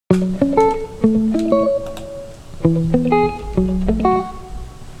Hello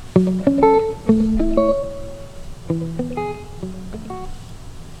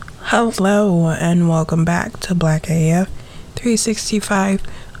and welcome back to Black AF 365.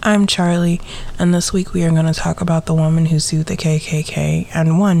 I'm Charlie, and this week we are going to talk about the woman who sued the KKK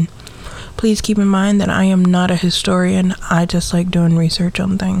and won. Please keep in mind that I am not a historian. I just like doing research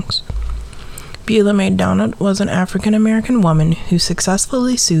on things. Beulah Mae Donald was an African-American woman who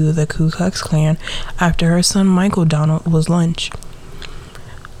successfully sued the Ku Klux Klan after her son Michael Donald was lynched.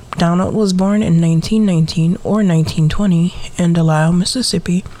 Donald was born in 1919 or 1920 in Delisle,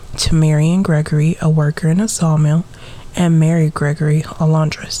 Mississippi, to Marion Gregory, a worker in a sawmill, and Mary Gregory, a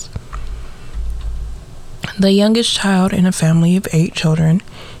laundress. The youngest child in a family of 8 children,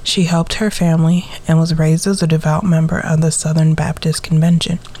 she helped her family and was raised as a devout member of the Southern Baptist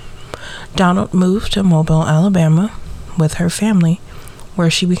Convention. Donald moved to Mobile, Alabama with her family,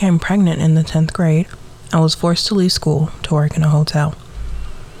 where she became pregnant in the 10th grade and was forced to leave school to work in a hotel.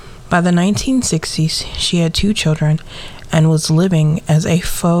 By the 1960s, she had 2 children and was living as a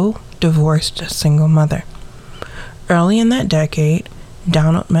faux divorced single mother. Early in that decade,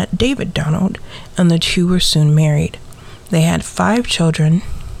 Donald met David Donald, and the two were soon married. They had 5 children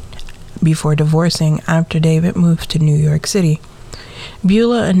before divorcing after David moved to New York City.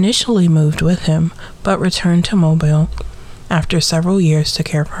 Beulah initially moved with him, but returned to Mobile after several years to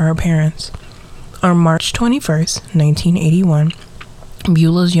care for her parents. On March 21st, 1981,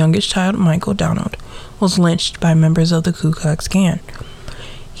 Beulah's youngest child, Michael Donald, was lynched by members of the Ku Klux Klan.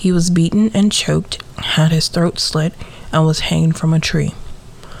 He was beaten and choked, had his throat slit, and was hanged from a tree.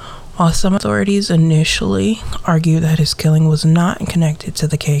 While some authorities initially argued that his killing was not connected to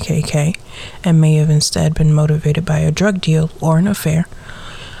the KKK and may have instead been motivated by a drug deal or an affair,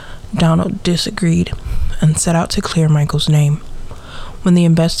 Donald disagreed and set out to clear Michael's name. When the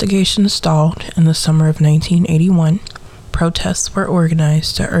investigation stalled in the summer of 1981, protests were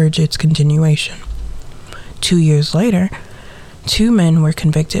organized to urge its continuation. 2 years later, 2 men were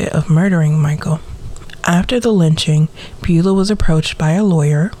convicted of murdering Michael. After the lynching, Beulah was approached by a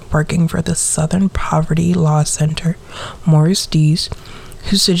lawyer working for the Southern Poverty Law Center, Morris Dees,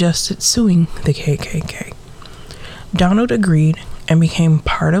 who suggested suing the KKK. Donald agreed and became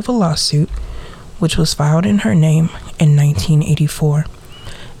part of a lawsuit which was filed in her name in 1984.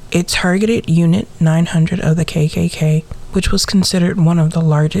 It targeted Unit 900 of the KKK, which was considered one of the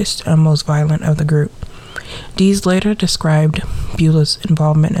largest and most violent of the group. Dees later described Beulah's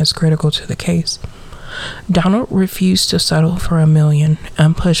involvement as critical to the case. Donald refused to settle for $1 million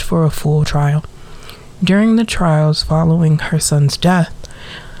and pushed for a full trial. During the trials following her son's death,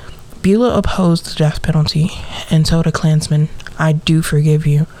 Beulah opposed the death penalty and told a Klansman, "I do forgive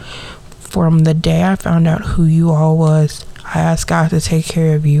you. From the day I found out who you all was, I asked God to take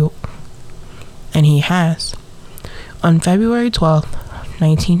care of you, and He has." On February 12,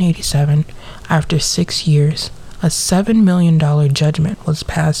 1987, after 6 years, a $7 million judgment was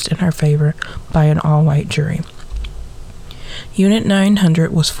passed in her favor by an all-white jury. Unit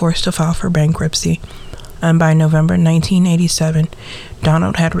 900 was forced to file for bankruptcy, and by November 1987,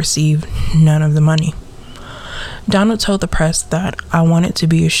 Donald had received none of the money. Donald told the press that, "I wanted to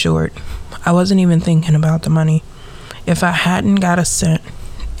be assured. I wasn't even thinking about the money. If I hadn't got a cent,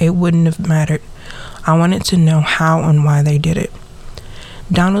 it wouldn't have mattered. I wanted to know how and why they did it."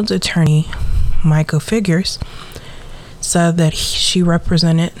 Donald's attorney, Michael Figures, said that she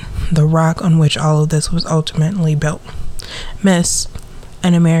represented the rock on which all of this was ultimately built. Miss,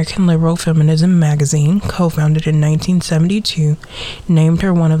 an American liberal feminism magazine co-founded in 1972, named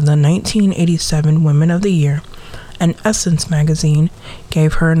her one of the 1987 Women of the Year, and Essence magazine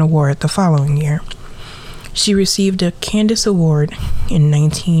gave her an award the following year. She received a Candace Award in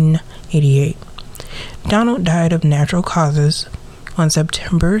 1988. Donald died of natural causes on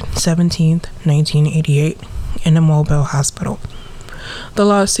September 17, 1988, in a Mobile hospital. The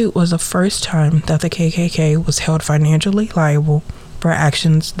lawsuit was the first time that the KKK was held financially liable for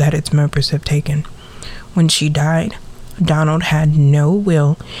actions that its members have taken. When she died, Donald had no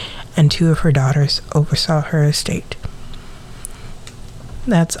will, and 2 of her daughters oversaw her estate.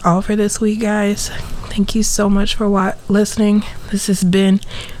 That's all for this week, guys. Thank you so much for listening. This has been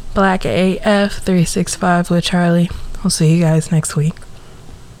Black AF 365 with Charlie. We'll see you guys next week.